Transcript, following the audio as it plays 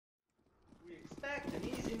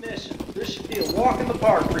mission. This should be a walk in the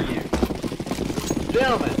park for you.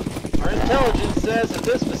 Gentlemen, our intelligence says that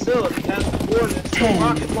this facility has the coordinates to a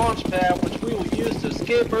rocket launch pad which we will use to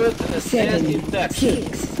escape Earth in this nasty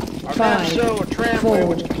infection. Our maps show a tramway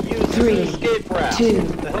which can be used as an escape route.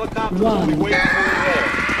 The helicopter will be waiting for you there.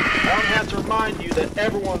 I don't have to remind you that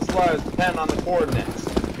everyone's lives depend on the coordinates.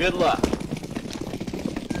 Good luck.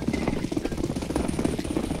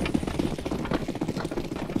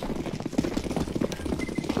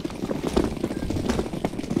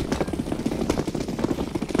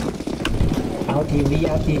 Out TV,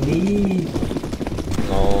 out TV.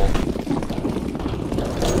 No.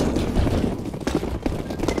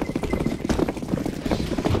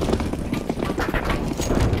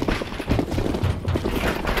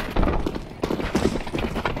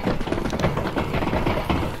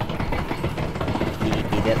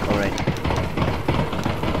 He did already.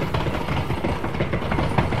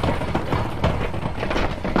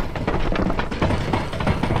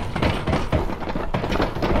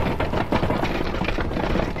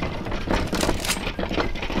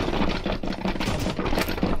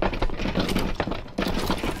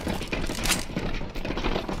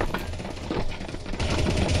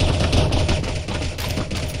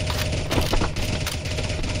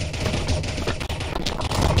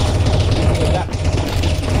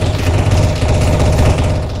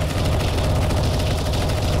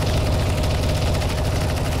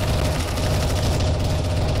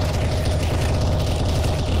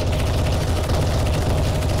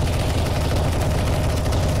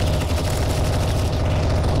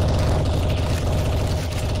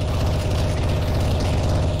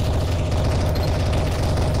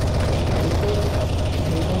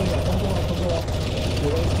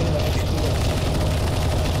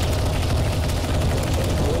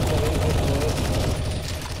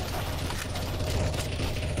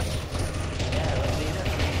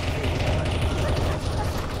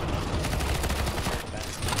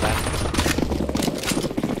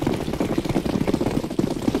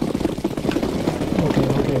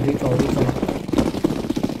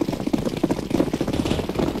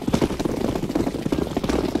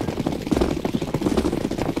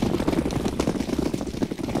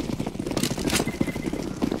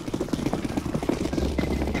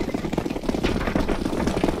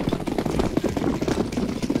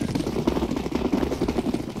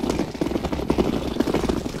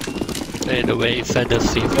 The way inside the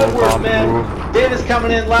C4 Good work, bomb man. room. Data's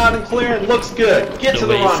coming in loud and clear and looks good. Get to The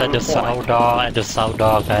the way inside the rendezvous point. south door and the south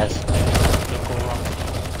door, guys.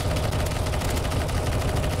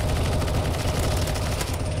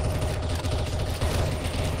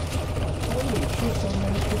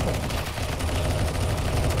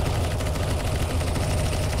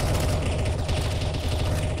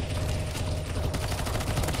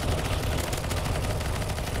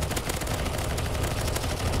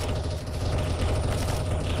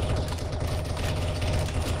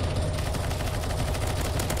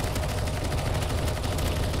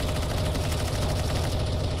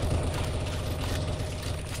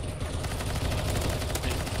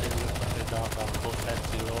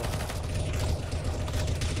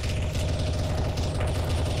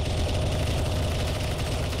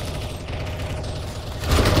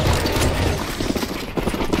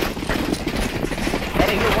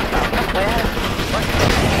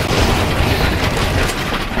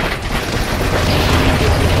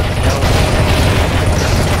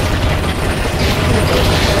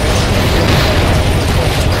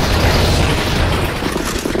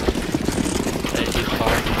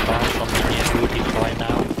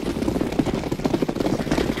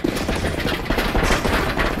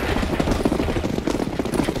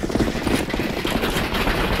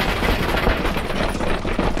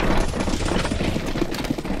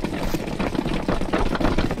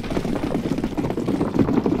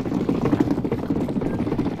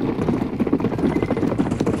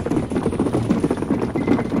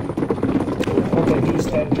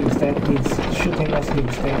 He's shooting us,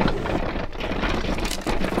 he's dead.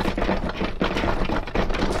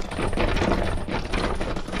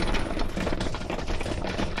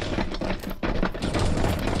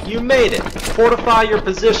 You made it. Fortify your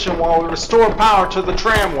position while we restore power to the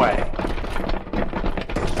tramway.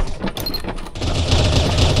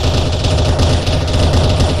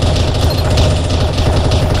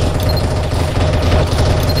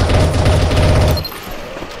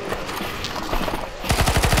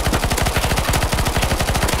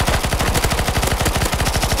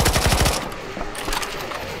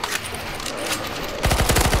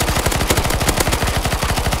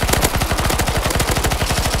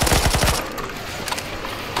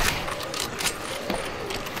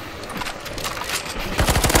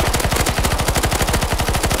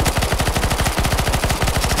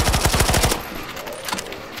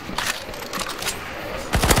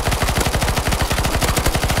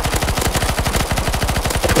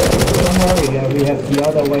 worry, we have the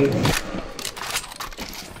other way.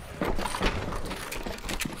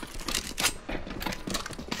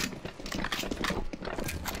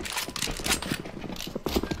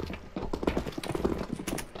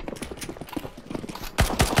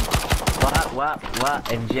 What?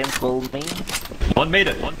 MGM called me? One made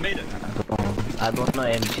it. I don't know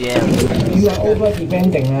MGM. You are over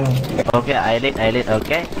defending now. Okay, I lit,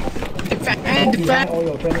 okay? Defend all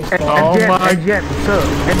your friends. Oh my MGN, sir.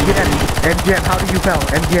 MGN, how do you spell?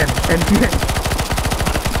 MGN,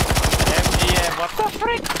 what the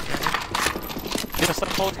frick? You're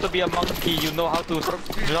supposed to be a monkey, you know how to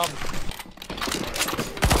jump.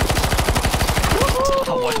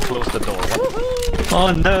 Someone closed the door. What?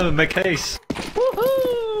 Oh no, my case.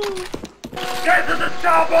 Get to the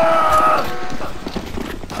chopper!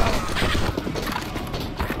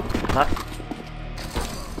 What?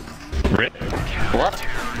 Rip. What?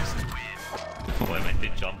 Oh, I meant to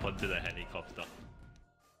jump onto the helicopter.